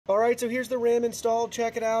All right, so here's the RAM installed.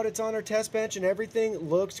 Check it out. It's on our test bench and everything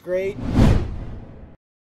looks great.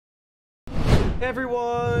 Hey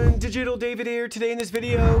everyone, Digital David here. Today in this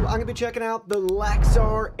video, I'm gonna be checking out the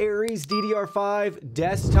Lexar Aries DDR5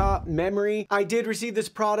 desktop memory. I did receive this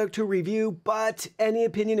product to review, but any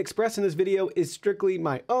opinion expressed in this video is strictly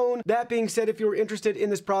my own. That being said, if you're interested in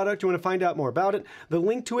this product, you wanna find out more about it, the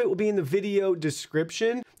link to it will be in the video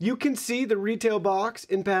description. You can see the retail box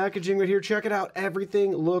and packaging right here. Check it out,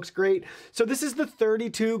 everything looks great. So this is the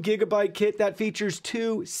 32 gigabyte kit that features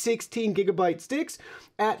two 16 gigabyte sticks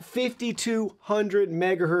at 5200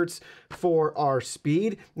 megahertz for our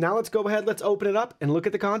speed. Now let's go ahead, let's open it up and look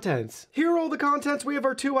at the contents. Here are all the contents. We have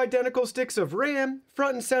our two identical sticks of RAM.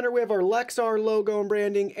 Front and center, we have our Lexar logo and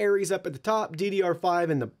branding, Aries up at the top, DDR5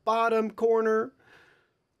 in the bottom corner.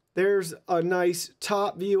 There's a nice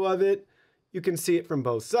top view of it. You can see it from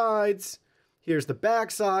both sides. Here's the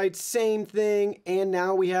back side, same thing. And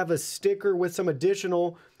now we have a sticker with some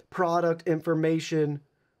additional product information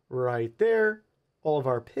right there. All of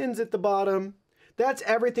our pins at the bottom. That's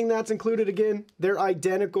everything that's included. Again, they're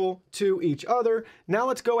identical to each other. Now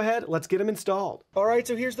let's go ahead, let's get them installed. All right,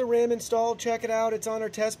 so here's the RAM installed. Check it out. It's on our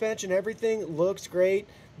test bench and everything looks great.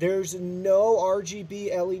 There's no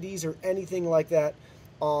RGB LEDs or anything like that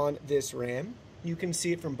on this RAM. You can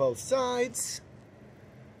see it from both sides.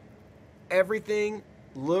 Everything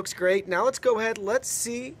looks great. Now let's go ahead, let's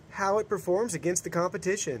see how it performs against the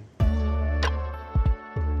competition.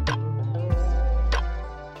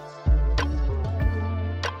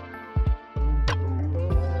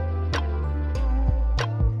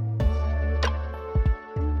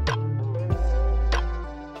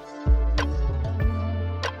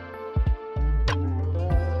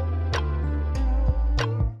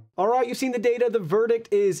 All right, you've seen the data. The verdict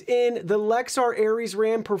is in. The Lexar Aries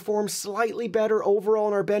RAM performs slightly better overall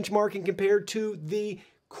in our benchmarking compared to the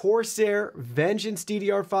Corsair Vengeance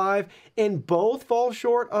DDR5, and both fall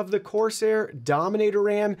short of the Corsair Dominator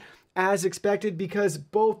RAM as expected because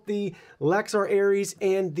both the Lexar Aries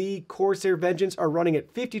and the Corsair Vengeance are running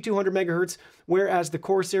at 5200 megahertz, whereas the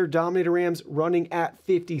Corsair Dominator RAM's running at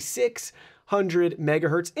 5600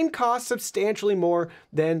 megahertz and cost substantially more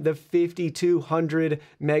than the 5200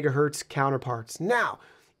 megahertz counterparts. Now,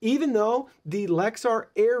 even though the Lexar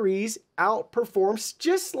Aries outperforms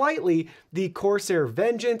just slightly the Corsair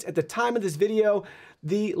Vengeance, at the time of this video,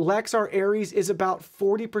 the Lexar Aries is about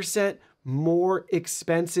 40% more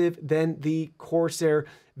expensive than the Corsair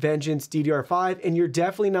Vengeance DDR5, and you're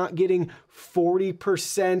definitely not getting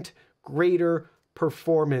 40% greater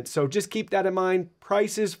performance. So just keep that in mind.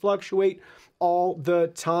 Prices fluctuate all the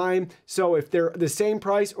time. So if they're the same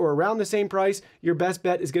price or around the same price, your best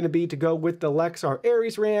bet is going to be to go with the Lexar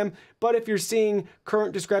Aries RAM. But if you're seeing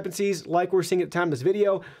current discrepancies like we're seeing at the time of this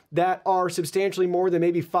video that are substantially more than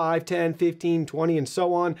maybe 5, 10, 15, 20, and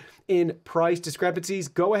so on in price discrepancies,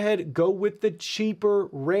 go ahead, go with the cheaper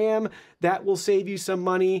RAM. That will save you some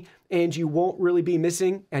money and you won't really be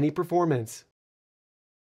missing any performance.